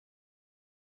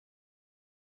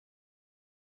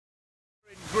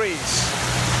Greece,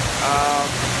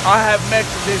 I have met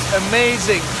this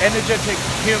amazing, energetic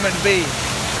human being.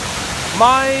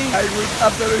 I will,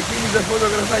 after we finish the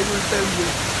photograph, I will tell you.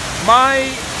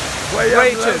 My Why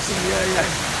I'm greatest, laughing. Yeah.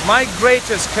 my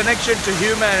greatest connection to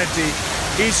humanity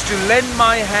is to lend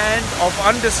my hand of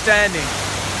understanding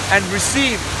and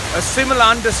receive a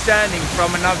similar understanding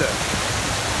from another.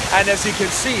 And as you can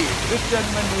see, this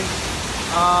gentleman is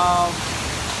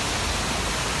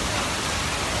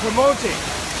promoting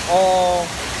or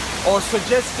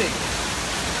suggesting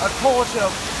a thought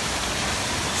of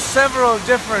several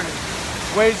different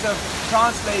ways of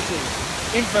translating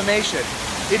information.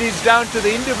 It is down to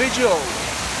the individual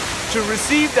to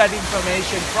receive that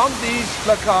information from these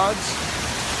placards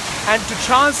and to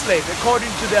translate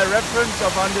according to their reference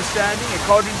of understanding,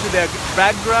 according to their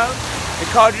background,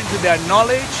 according to their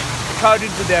knowledge,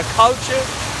 according to their culture,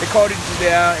 according to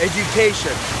their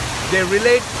education. They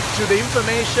relate to the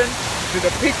information, to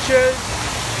the pictures,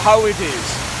 how it is.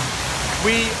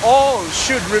 We all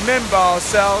should remember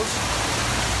ourselves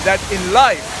that in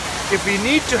life, if we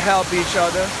need to help each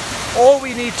other, all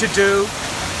we need to do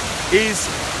is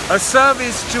a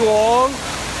service to all,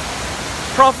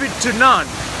 profit to none.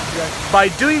 By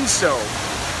doing so,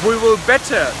 we will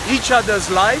better each other's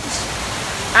lives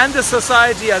and the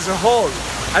society as a whole,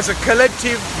 as a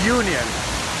collective union.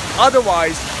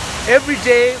 Otherwise, every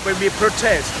day when we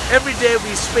protest, every day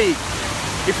we speak,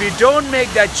 if we don't make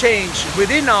that change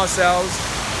within ourselves,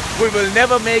 we will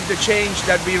never make the change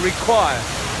that we require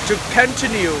to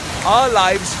continue our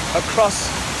lives across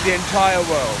the entire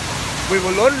world. We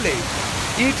will only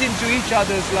eat into each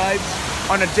other's lives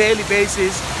on a daily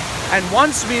basis, and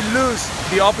once we lose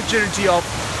the opportunity of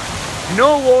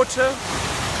no water,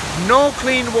 no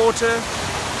clean water,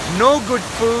 no good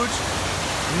food,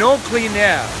 no clean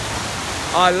air,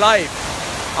 our life,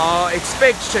 our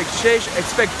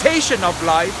expectation of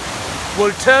life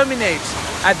will terminate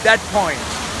at that point.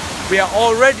 We are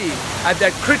already at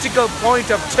that critical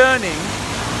point of turning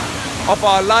of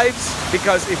our lives,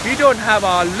 because if we don't have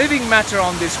our living matter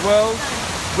on this world,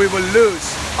 we will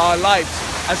lose our lives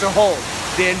as a whole.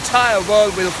 The entire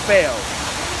world will fail.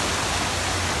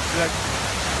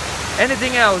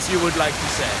 Anything else you would like to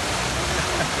say?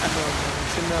 No,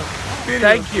 it's enough.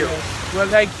 Thank you. Yes. Well,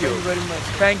 thank you. Thank you very much.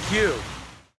 Thank you.